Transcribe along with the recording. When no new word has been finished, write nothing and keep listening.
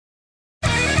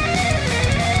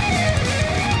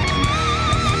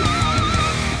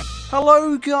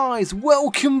Hello guys,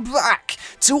 welcome back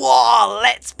to our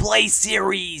Let's Play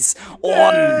series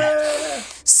on...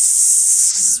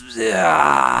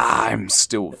 I'm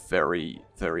still very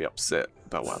upset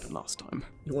about what happened last time.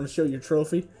 You want to show your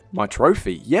trophy? My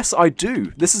trophy? Yes, I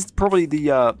do. This is probably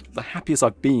the happiest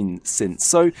I've been since.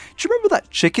 So, do you remember that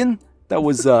chicken that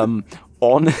was on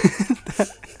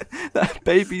that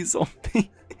baby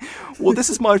zombie? Well, this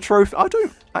is my trophy. I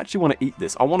don't actually want to eat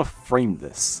this. I want to frame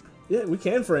this. Yeah, we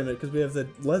can frame it because we have the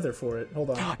leather for it. Hold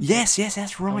on. Yes,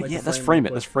 that's right. Yeah, let's frame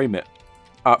it. Let's frame it.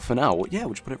 For now, yeah,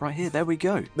 we'll just put it right here. There we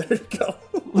go. There you go.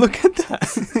 Look at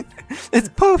that. It's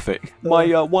perfect.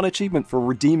 My one achievement for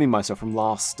redeeming myself from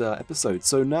last episode.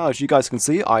 So now, as you guys can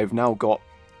see, I've now got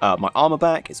my armor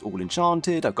back. It's all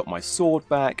enchanted. I've got my sword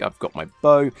back. I've got my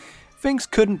bow. Things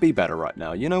couldn't be better right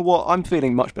now. You know what? I'm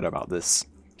feeling much better about this.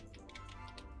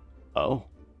 Oh.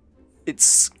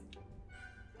 It's...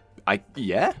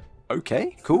 Yeah?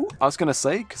 Okay, cool. I was going to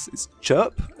say, because it's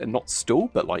chirp and not stall,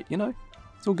 but like, you know,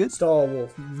 it's all good. Stall will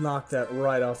knock that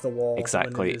right off the wall.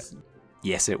 Exactly.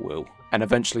 Yes, it will. And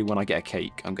eventually when I get a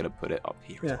cake, I'm going to put it up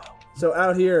here as well. So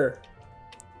out here...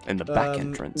 in the back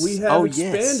entrance. We have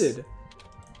expanded.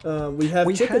 Yes. We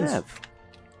have chickens.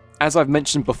 As I've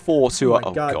mentioned before to...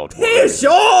 Oh, God. Piss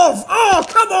off! Oh,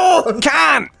 come on!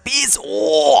 Can't! Piss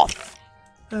off!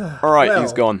 Alright, well,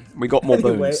 he's gone. We got more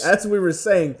bones. As we were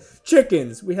saying,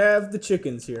 chickens. We have the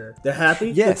chickens here. They're happy.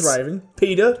 Yes. They're thriving.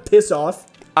 PETA, piss off.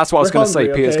 That's what I was going to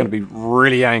say. Peter's going to be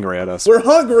really angry at us. We're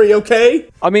hungry, okay?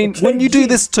 I mean, wouldn't you do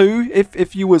this too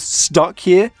if you were stuck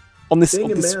here on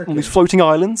these floating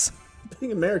islands?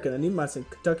 Being American, I need my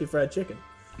Kentucky Fried Chicken.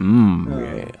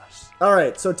 Yes. All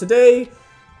right, so today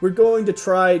we're going to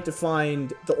try to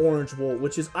find the orange wool,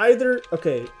 which is either...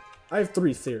 Okay, I have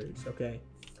three theories, okay?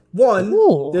 One,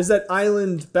 there's that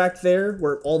island back there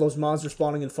where all those mobs are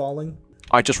spawning and falling.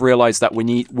 I just realized that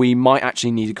we might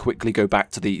actually need to quickly go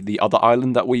back to the other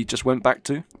island that we just went back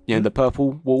to, you know, the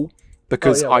purple wall,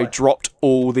 because I dropped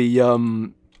all the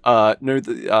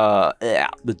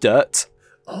the dirt.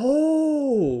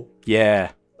 Oh.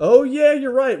 Yeah. Oh yeah,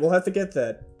 you're right. We'll have to get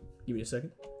that. Give me a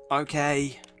second.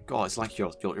 Okay. God, it's like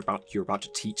you're about to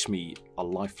teach me a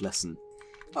life lesson.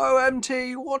 Oh,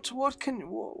 MT, what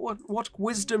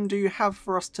wisdom do you have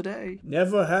for us today?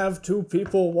 Never have two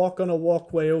people walk on a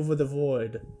walkway over the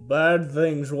void. Bad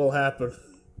things will happen.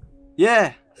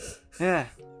 Yeah.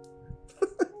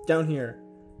 Down here.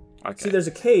 Okay. See, there's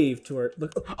a cave to our...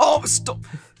 Look. Oh, stop!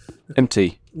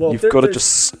 MT, you've got to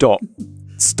just stop.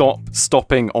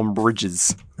 Stopping on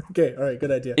bridges. Okay, alright,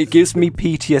 good idea. It gives me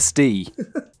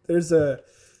PTSD. There's a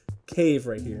cave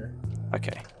right here.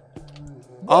 Okay.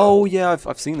 Oh yeah,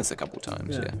 I've seen this a couple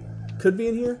times. Yeah. Could be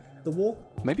in here. The wool.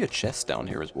 Maybe a chest down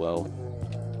here as well.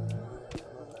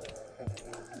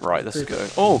 Right, let's go.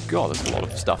 Oh god, there's a lot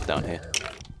of stuff down here.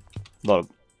 A lot of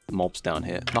mobs down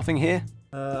here. Nothing here.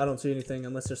 I don't see anything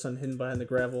unless there's something hidden behind the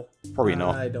gravel. Probably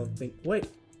not. I don't think. Wait.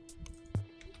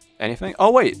 Anything?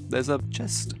 Oh wait, there's a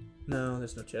chest. No,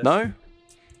 there's no chest. No.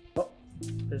 Oh,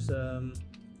 there's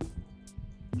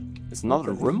It's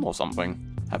another room or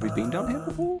something. Have we been down here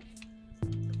before?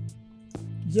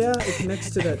 Yeah, it connects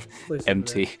to that place.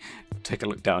 Empty. Take a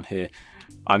look down here.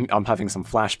 I'm having some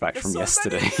flashbacks from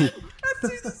yesterday.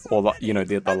 Or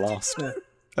the last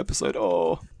episode.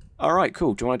 Oh. Alright,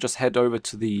 cool. Do you want to just head over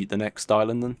to the next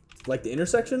island then? Like the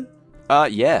intersection?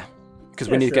 Yeah. Because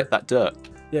we need to get that dirt.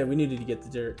 Yeah, we needed to get the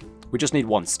dirt. We just need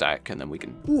one stack and then we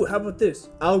can... Ooh, how about this?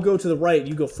 I'll go to the right,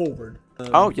 you go forward.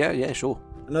 Oh, yeah, sure.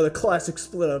 Another classic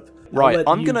split up. Right,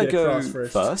 I'm gonna go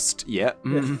first. Yeah.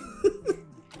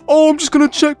 Oh, I'm just gonna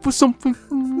check for something.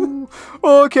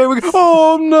 Okay,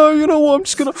 oh no, you know what? I'm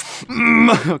just gonna.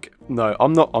 Okay, no,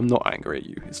 I'm not angry at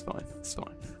you. It's fine. It's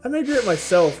fine. I'm angry at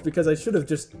myself because I should have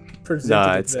just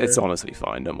presented. Nah, it's honestly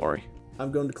fine. Don't worry.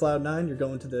 I'm going to Cloud 9. You're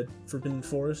going to the Forbidden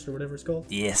Forest or whatever it's called.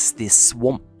 Yes, this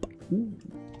swamp.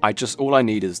 All I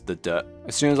need is the dirt.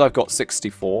 As soon as I've got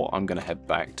 64, I'm gonna head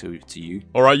back to you.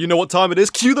 All right, you know what time it is.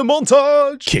 Cue the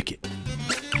montage. Kick it.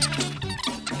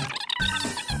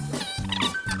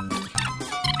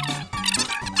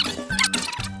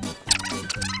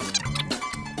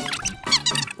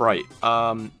 Right,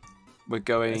 we're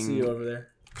going... I see you over there.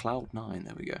 Cloud 9,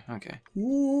 there we go, okay.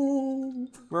 Ooh.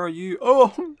 Where are you?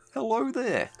 Oh, hello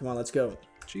there. Come on, let's go.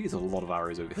 Jeez, a lot of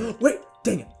arrows over here. Wait,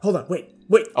 dang it, hold on, wait.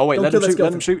 Oh wait, let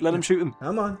him shoot him.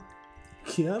 Come on.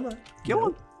 Come on.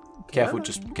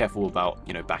 Careful about,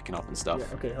 backing up and stuff.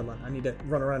 Yeah, okay, hold on, I need to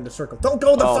run around the circle. Don't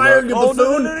go in the fire, you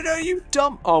buffoon! No, you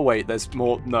dumb! Oh wait, there's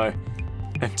more, no.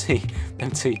 MT,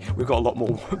 we've got a lot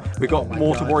more. We've got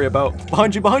more to worry about.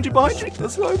 Behind you!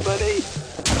 There's so many!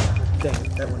 Dang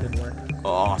it, that one didn't work.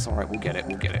 Oh, it's alright, we'll get it,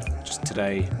 Just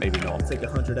today, maybe not. It's like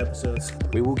 100 episodes.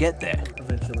 We will get there.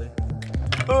 Eventually.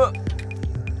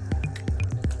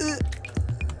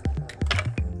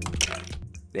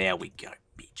 There we go,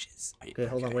 beaches. Okay,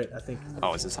 hold on, wait, I think...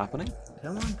 Oh, is this happening?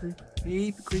 Come on,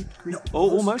 creep. Creep. No, Oh,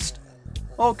 almost.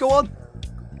 Oh, go on.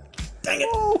 Dang it!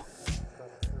 Oh.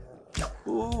 No.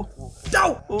 Oh.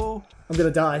 No! Oh. I'm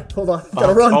gonna die. Hold on,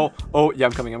 gotta run. Oh, yeah,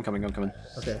 I'm coming.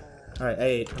 Okay, alright, I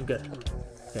ate. I'm good.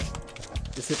 Okay.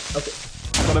 Just hit... Okay.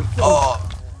 Got him. Oh.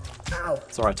 Ow.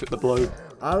 Sorry, I took the blow.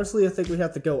 Honestly, I think we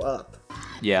have to go up.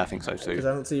 Yeah, I think so too. Because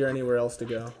I don't see anywhere else to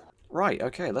go. Right,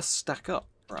 okay, let's stack up.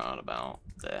 Round about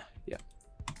there. Yeah.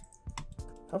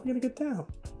 How are we gonna get down?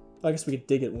 I guess we could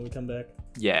dig it when we come back.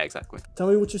 Yeah, exactly. Tell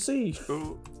me what you see.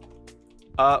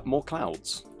 More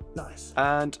clouds. Nice.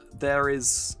 And there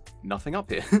is nothing up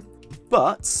here.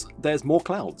 But there's more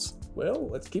clouds. Well,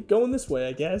 let's keep going this way,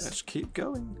 I guess. Let's keep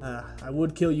going. I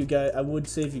would kill you guys. I would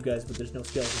save you guys, but there's no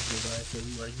skeletons nearby, so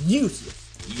you are useless.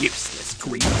 Useless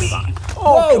creep.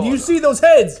 Oh, whoa, do you see those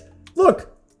heads?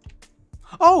 Look.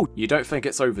 Oh, you don't think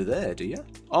it's over there, do you?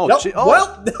 Oh, nope. Oh.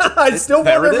 Well, I still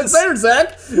wonder if it's there,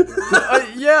 Zach.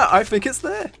 Yeah, I think it's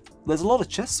there. There's a lot of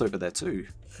chests over there too.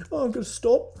 Oh, I'm gonna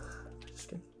stop. Just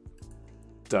kidding.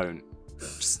 Don't.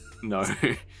 Just, no.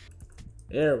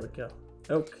 There we go.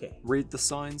 Okay. Read the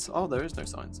signs. Oh, there is no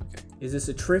signs. Okay. Is this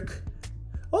a trick?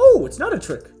 Oh, it's not a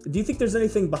trick. Do you think there's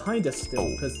anything behind us still?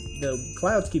 Because the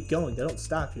clouds keep going. They don't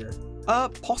stop here.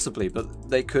 Possibly, but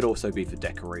they could also be for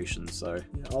decoration, so...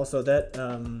 Yeah, also, that,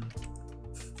 I'm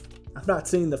not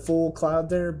seeing the full cloud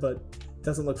there, but it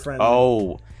doesn't look friendly.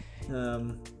 Oh.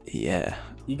 Yeah.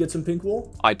 You get some pink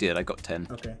wool? I did. I got 10.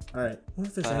 Okay. All right. I wonder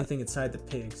if there's anything inside the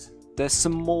pigs. There's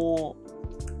some more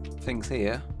things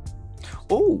here.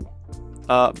 Oh.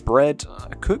 Bread,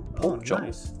 cooked pork chop.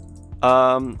 Nice.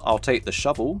 I'll take the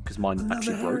shovel, because mine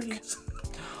actually broke.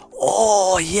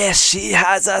 Oh, yes, she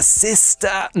has a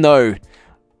sister. No.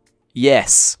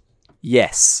 Yes.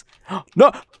 Yes.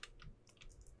 No.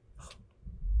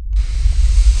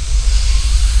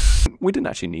 We didn't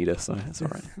actually need her, so it's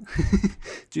alright.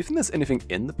 Do you think there's anything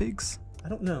in the pigs? I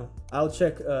don't know. I'll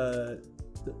check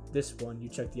this one. You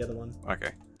check the other one.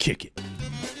 Okay. Kick it.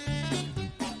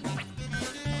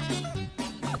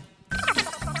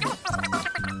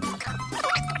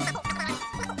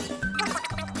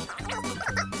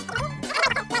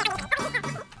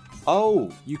 Oh,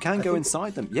 you can go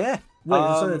inside them. Yeah. Wait,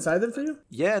 there's something inside them for you?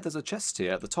 Yeah, there's a chest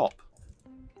here at the top.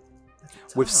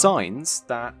 With signs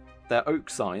that they're oak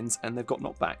signs and they've got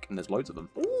knockback, and there's loads of them.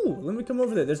 Ooh, let me come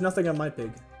over there. There's nothing on my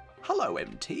pig. Hello,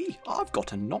 MT. I've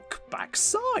got a knockback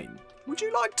sign. Would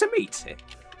you like to meet it?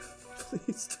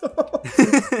 Please don't.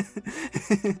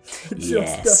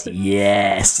 Yes,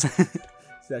 yes.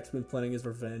 Zach's been planning his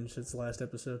revenge since the last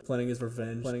episode. Planning his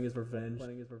revenge. Planning his revenge.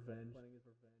 Planning his revenge. Planning his revenge.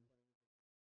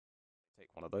 Take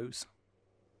one of those.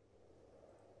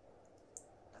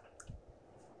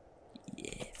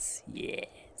 Yes,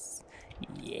 yes,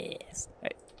 yes.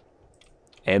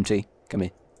 Hey, MT, come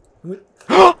here.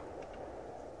 I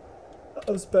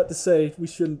was about to say we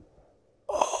shouldn't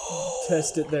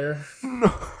test it there.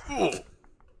 No.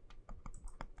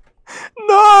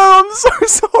 No, I'm so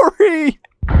sorry.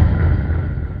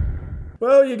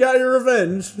 Well, you got your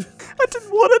revenge. I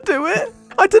didn't want to do it.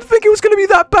 I didn't think it was going to be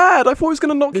that bad. I thought it was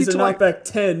going to knock you to like... These are knockback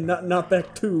 10, not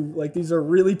knockback 2. Like, these are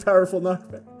really powerful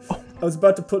knockback. Oh. I was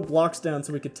about to put blocks down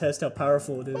so we could test how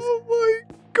powerful it is. Oh my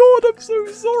god, I'm so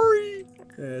sorry.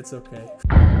 Yeah, it's okay.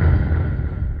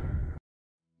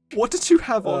 What did you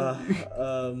have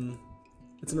on?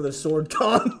 It's another sword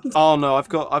con. Oh no, I've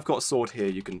got a sword here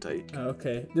you can take.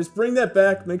 Okay, just bring that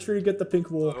back. Make sure you get the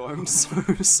pink wool. Oh, I'm so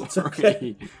sorry. It's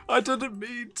okay. I didn't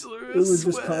mean to. It was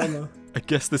just karma. I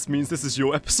guess this means this is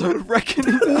your episode of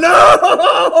Reckoning.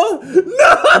 No!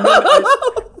 No!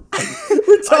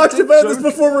 We talked about this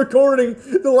before recording.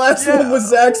 The last one was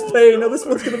Zach's pain. Now this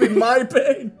one's gonna be my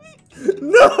pain.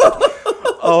 No!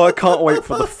 Oh, I can't wait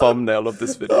for the thumbnail of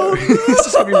this video. Oh, no. It's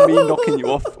just gonna be me knocking you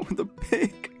off with a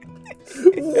pig.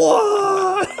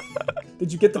 What?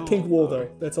 Did you get the pink wool though?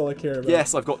 That's all I care about.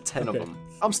 Yes, I've got 10 of them.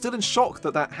 I'm still in shock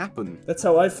that that happened. That's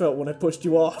how I felt when I pushed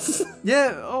you off.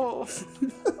 Yeah. Oh.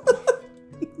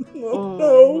 Oh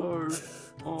no.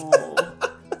 Oh.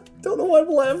 Don't know why I'm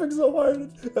laughing so hard.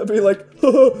 I'd be like,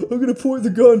 I'm gonna point the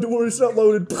gun. Don't worry, it's not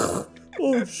loaded.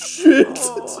 Oh shit.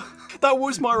 Oh. That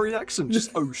was my reaction.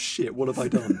 Just, oh shit, what have I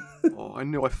done? Oh, I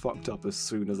knew I fucked up as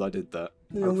soon as I did that.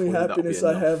 The only happiness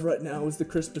I have right now is the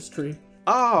Christmas tree.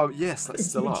 Oh, yes, that's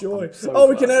still up. Joy. So oh,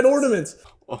 we can add ornaments.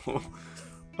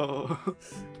 Oh.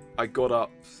 I got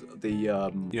up the, you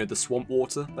know, the swamp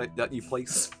water that you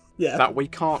place. Yeah. that we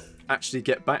can't actually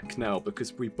get back now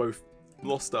because we both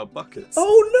lost our buckets.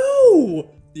 Oh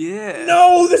no! Yeah.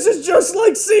 No, this is just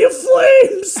like Sea of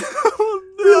Flames! Oh,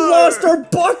 no. We lost our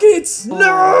buckets! Oh.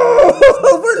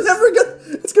 No! We're never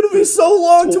gonna... It's gonna be so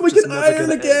long till we Torch is can never iron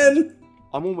gonna again! end.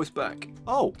 I'm almost back.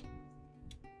 Oh.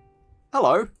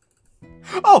 Hello.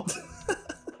 Oh!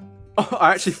 Oh,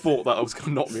 I actually thought that was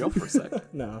gonna knock me off for a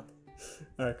sec. No.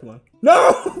 Alright, come on.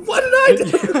 No! What did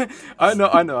I do? I know.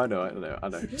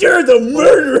 You're the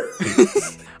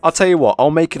murderer! I'll tell you what,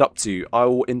 I'll make it up to you. I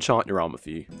will enchant your armor for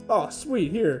you. Oh,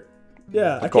 sweet, here.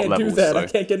 Yeah, I got can't do levels, that. so- I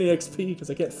can't get any XP because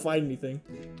I can't find anything.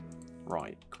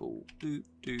 Right, cool. Boop,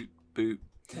 doop, boop.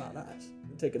 Oh, nice.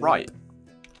 I'm taking Right.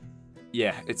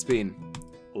 Yeah, it's been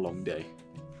a long day.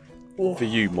 Oh, For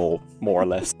you, more or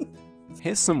less.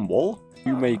 Here's some wool.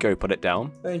 You may go put it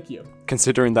down. thank you.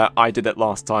 Considering that I did it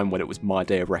last time when it was my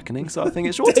day of reckoning, so I think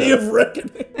it's your Day turn. of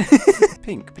Reckoning.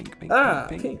 Pink, pink, pink, Ah,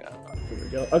 pink. pink. Here we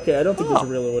go. Okay, I don't think there's a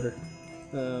real order.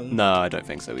 No, I don't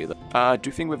think so either. Do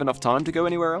you think we have enough time to go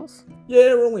anywhere else?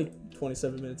 Yeah, we're only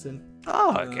 27 minutes in.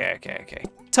 Oh, okay.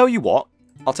 Tell you what.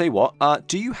 I'll tell you what.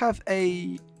 Do you have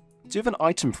an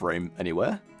item frame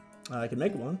anywhere? I can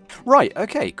make one. Right,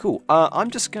 okay, cool. I'm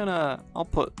just gonna... I'll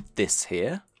put this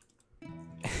here.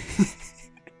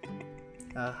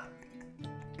 Ah.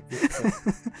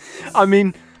 I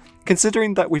mean,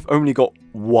 considering that we've only got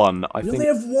one, I We think... only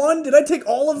have one? Did I take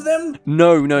all of them?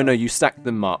 No, you stacked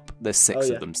them up. There's six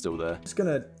yeah. of them still there.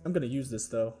 I'm gonna use this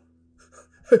though.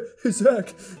 Hey,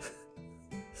 Zach.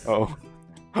 Oh.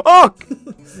 Oh!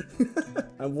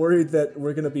 I'm worried that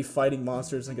we're gonna be fighting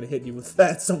monsters and gonna hit you with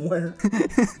that somewhere.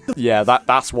 Yeah,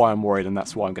 that's why I'm worried, and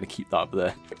that's why I'm gonna keep that up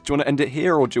there. Do you want to end it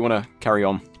here, or do you want to carry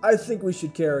on? I think we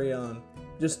should carry on.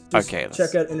 Just Okay,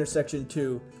 check out intersection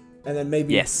 2, and then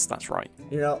maybe... Yes, that's right.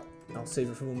 You know, I'll save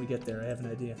it for when we get there. I have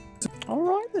an idea. All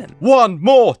right then. One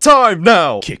more time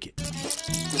now. Kick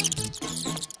it.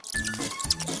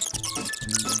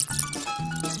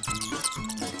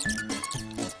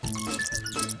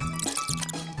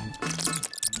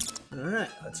 Alright,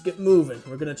 let's get moving.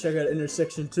 We're gonna check out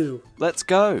intersection 2. Let's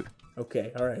go.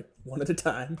 Okay, alright. One at a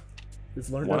time. We've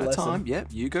learned One our at a lesson. time. Yep,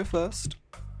 you go first.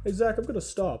 Hey, Zach, I'm gonna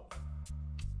stop.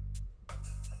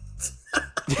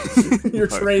 You're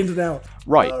trained now.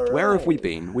 Right, All where have we right.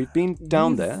 been? We've been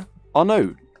down there. Oh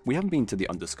no, we haven't been to the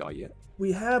Undersky yet.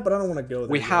 We have, but I don't want to go there.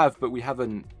 We yet. have, but we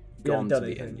haven't gone to done the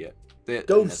anything. end yet. The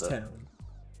Ghost Nether. Town.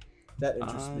 That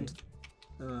interests me.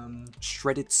 And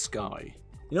Shredded Sky.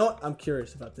 You know what? I'm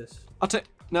curious about this.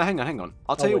 No, hang on.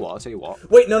 I'll tell you what.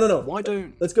 Wait, no. Why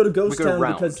don't Let's go to Ghost we go Town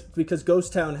round? because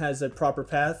Ghost Town has a proper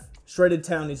path. Shredded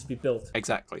Town needs to be built.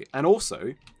 Exactly. And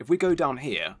also, if we go down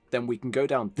here, then we can go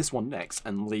down this one next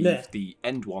and leave Nah. the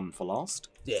end one for last.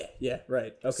 Yeah,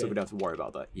 right. Okay. So we don't have to worry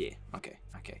about that. Yeah, okay.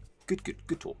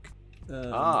 Good talk.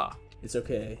 It's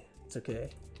okay. It's okay.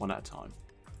 One at a time.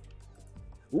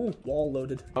 Ooh, wall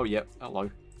loaded. Oh, yep, hello.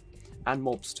 And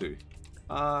mobs too.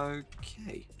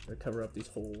 Okay. Gotta cover up these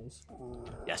holes.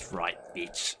 That's right,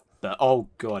 bitch. But, oh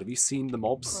god, have you seen the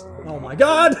mobs? Oh my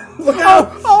god! Look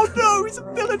out! Oh no, he's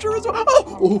a villager as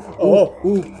well!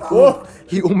 Oh!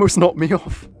 He almost knocked me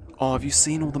off. Oh, have you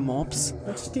seen all the mobs?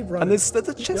 Let's just keep running. And there's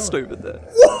a chest over there.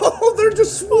 Whoa! They're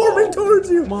just swarming towards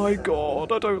you! My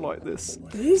god, I don't like this.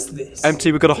 What is this?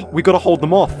 MT, we gotta hold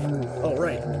them off. Oh,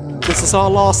 right. This is our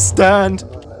last stand.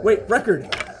 Wait, record!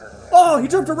 Oh, he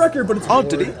dropped a record, but it's... Oh,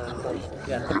 did he?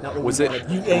 Yeah, not what Was we it- wanted.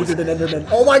 You angered an Enderman.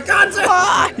 Oh my god, Zach!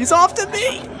 Ah, he's after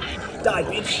me. Die,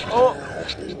 bitch! Oh.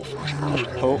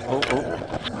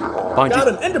 Bind Got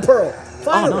you. him! Ender Pearl! Oh,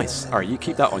 Finally! nice. Alright, you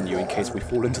keep that on you in case we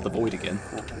fall into the void again.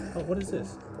 Oh, what is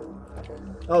this?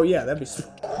 Oh, yeah, that'd be...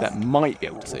 That might be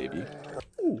able to save you.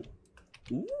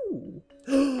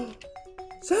 Ooh.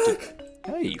 Zach!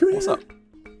 Hey, Come what's here. up?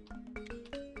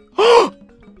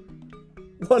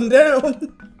 One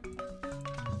down!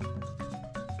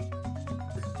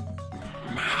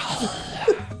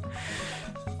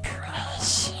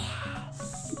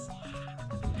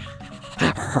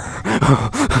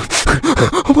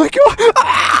 Oh my god!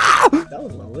 Ah! That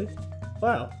was lovely.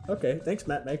 Wow, okay, thanks,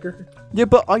 map maker. Yeah,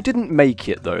 but I didn't make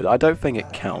it though. I don't think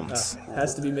it counts.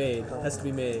 Has to be made. Has to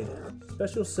be made.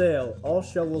 Special sale. All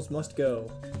shovels must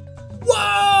go.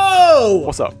 Whoa!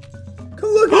 What's up? Come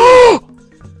look!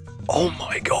 Oh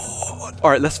my god!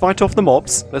 Alright, let's fight off the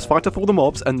mobs. Let's fight off all the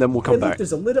mobs and then we'll come Hey, look, back.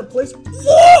 there's a lit up place.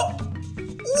 Whoa!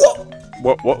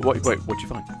 Whoa! Wait, what'd you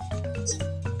find?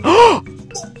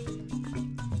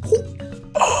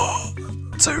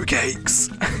 Two cakes!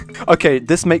 Okay,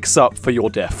 this makes up for your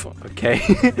death, okay?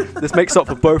 This makes up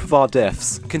for both of our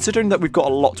deaths. Considering that we've got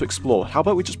a lot to explore, how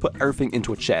about we just put everything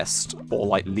into a chest, or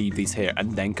like leave these here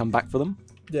and then come back for them?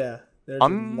 Yeah, there's a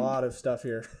lot of stuff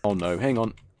here. Oh no, hang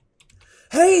on.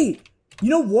 Hey! You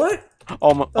know what?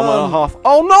 Oh, I'm on a half.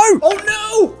 Oh no! Oh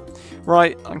no!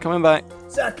 Right, I'm coming back.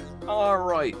 Zach!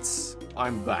 Alright,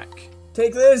 I'm back.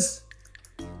 Take this!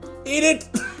 Eat it!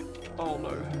 Oh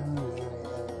no.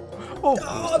 Oh,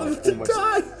 I'm going to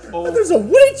die! Oh. There's a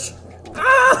witch!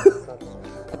 Ah!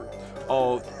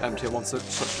 Oh, MT, I'm on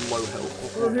such low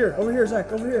health. Over here,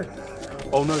 Zach, over here.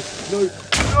 Oh no, no!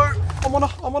 I'm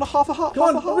on a half a heart.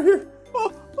 Come on, over here.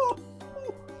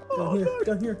 Oh,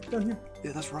 Down here.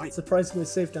 Yeah, that's right. It's surprisingly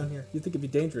safe down here. You'd think it'd be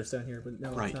dangerous down here, but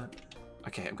no, it's not.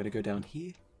 Okay, I'm gonna go down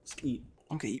here. Just eat.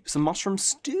 I'm gonna eat some mushroom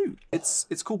stew.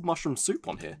 It's called mushroom soup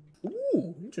on here.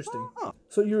 Ooh, interesting. Ah.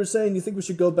 So you were saying you think we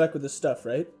should go back with this stuff,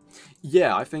 right?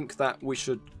 Yeah, I think that we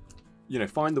should,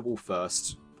 find the wall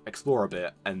first, explore a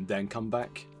bit, and then come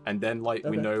back. And then,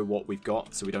 we know what we've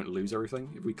got, so we don't lose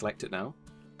everything if we collect it now.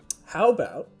 How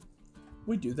about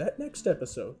we do that next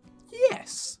episode?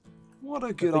 Yes! What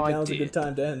a good idea. Now's a good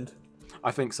time to end.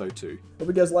 I think so too. Hope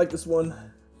you guys like this one.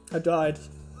 I died.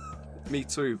 Me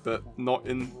too, but not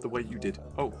in the way you did.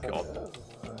 Oh god.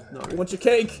 No. You want your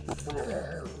cake?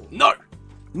 No!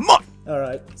 Mine!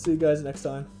 Alright, see you guys next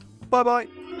time. Bye bye!